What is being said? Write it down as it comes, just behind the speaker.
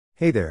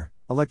Hey there,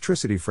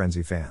 electricity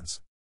frenzy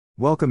fans.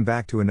 Welcome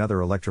back to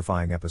another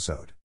electrifying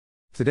episode.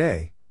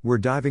 Today, we're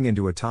diving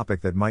into a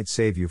topic that might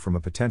save you from a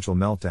potential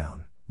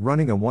meltdown: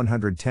 running a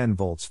 110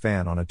 volts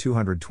fan on a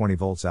 220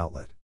 volts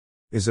outlet.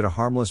 Is it a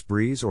harmless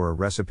breeze or a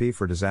recipe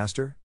for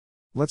disaster?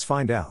 Let's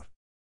find out.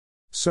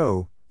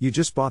 So, you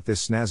just bought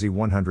this snazzy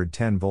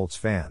 110 volts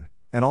fan,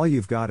 and all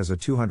you've got is a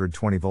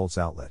 220 volts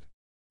outlet.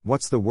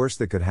 What's the worst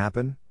that could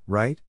happen,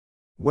 right?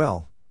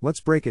 Well,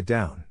 let's break it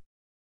down.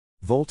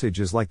 Voltage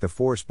is like the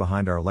force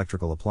behind our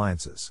electrical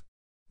appliances.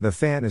 The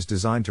fan is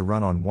designed to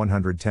run on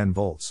 110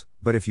 volts,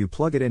 but if you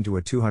plug it into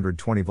a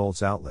 220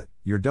 volts outlet,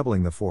 you're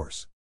doubling the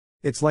force.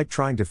 It's like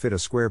trying to fit a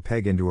square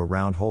peg into a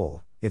round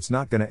hole. It's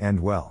not gonna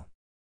end well.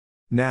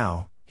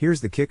 Now,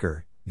 here's the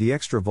kicker: the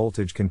extra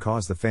voltage can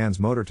cause the fan's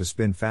motor to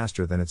spin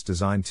faster than it's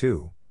designed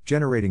to,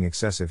 generating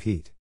excessive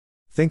heat.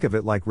 Think of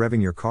it like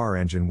revving your car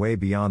engine way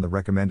beyond the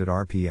recommended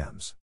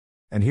RPMs.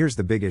 And here's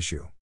the big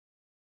issue.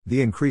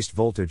 The increased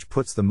voltage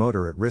puts the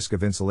motor at risk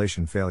of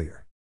insulation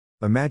failure.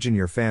 Imagine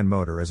your fan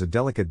motor as a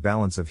delicate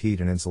balance of heat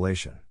and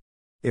insulation.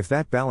 If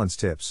that balance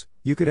tips,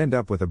 you could end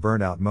up with a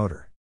burnt-out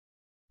motor.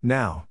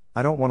 Now,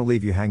 I don't want to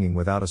leave you hanging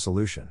without a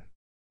solution.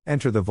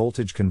 Enter the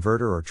voltage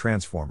converter or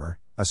transformer,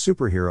 a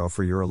superhero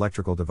for your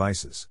electrical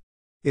devices.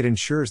 It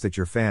ensures that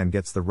your fan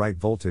gets the right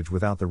voltage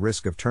without the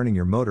risk of turning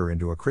your motor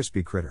into a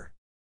crispy critter.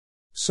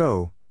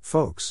 So,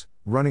 folks,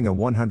 running a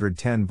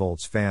 110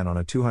 volts fan on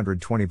a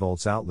 220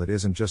 volts outlet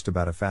isn't just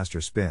about a faster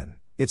spin,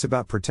 it's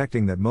about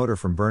protecting that motor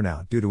from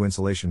burnout due to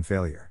insulation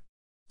failure.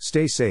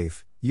 Stay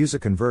safe, use a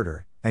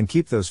converter, and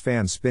keep those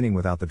fans spinning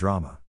without the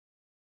drama.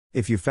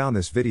 If you found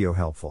this video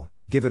helpful,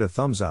 give it a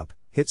thumbs up,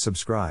 hit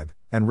subscribe,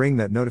 and ring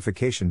that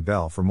notification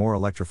bell for more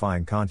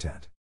electrifying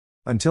content.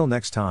 Until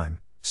next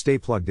time, stay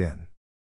plugged in.